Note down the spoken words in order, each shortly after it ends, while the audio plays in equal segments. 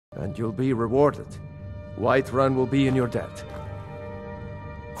and you'll be rewarded. Whiterun will be in your debt.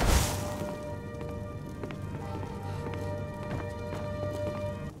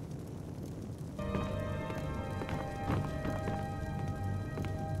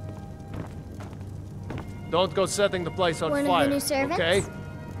 Don't go setting the place on One fire, of the new servants? okay?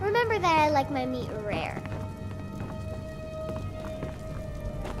 Remember that I like my meat rare.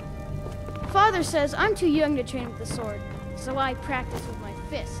 Father says I'm too young to train with the sword, so I practice with my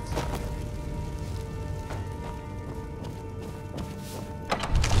fists.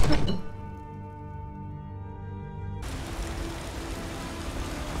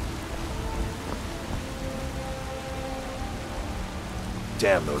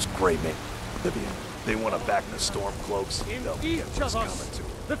 Damn those gray men. Libya, they want to back the Stormcloaks. They'll get what's coming to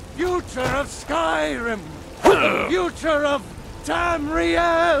them. The future of Skyrim! The future of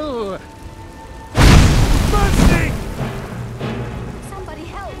Tamriel! Mercy! Somebody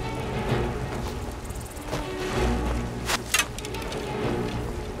help!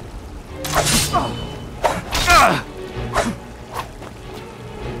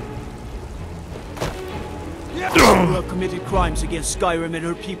 Who have committed crimes against Skyrim and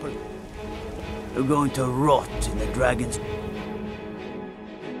her people. They're going to rot in the dragon's...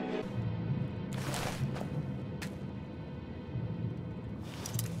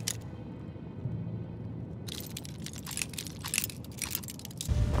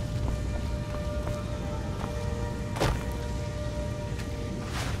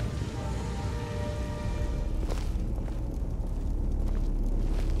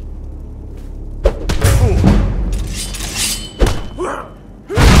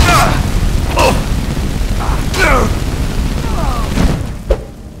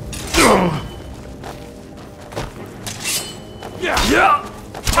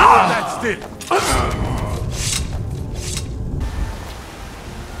 That's it!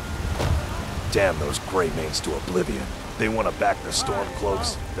 Damn those gray mains to oblivion. They want to back the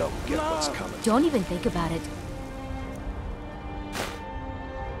Stormcloaks. They'll get what's coming. Don't even think about it.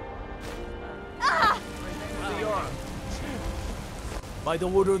 By the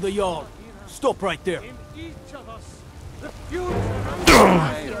order of the Jarl. Stop right there. In each of us, the future of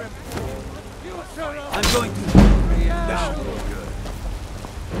Skyrim! The future of I'm going to... Now we're good.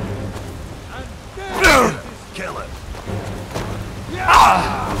 And there it is. Kill it.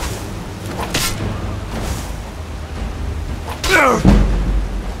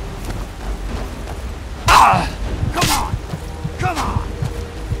 Come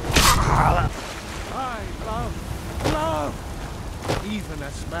on! I love, even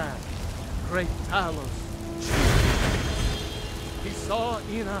as man, great Talos. He saw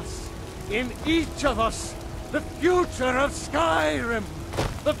in us, in each of us, the future of Skyrim,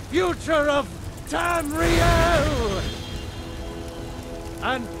 the future of Tamriel.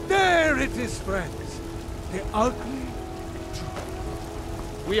 And there it is, friends, the ugly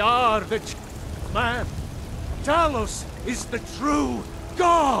truth. We are the man. Talos is the true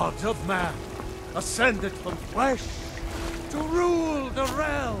god of man, ascended from flesh to rule the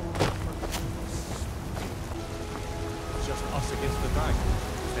realm. It's just us against the night.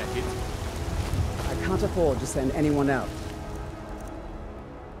 Is that it? I can't afford to send anyone out.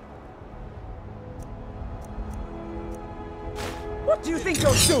 What do you think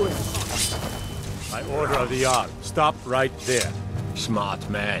you're doing? By order of the Jarl, stop right there. Smart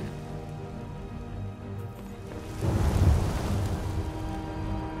man.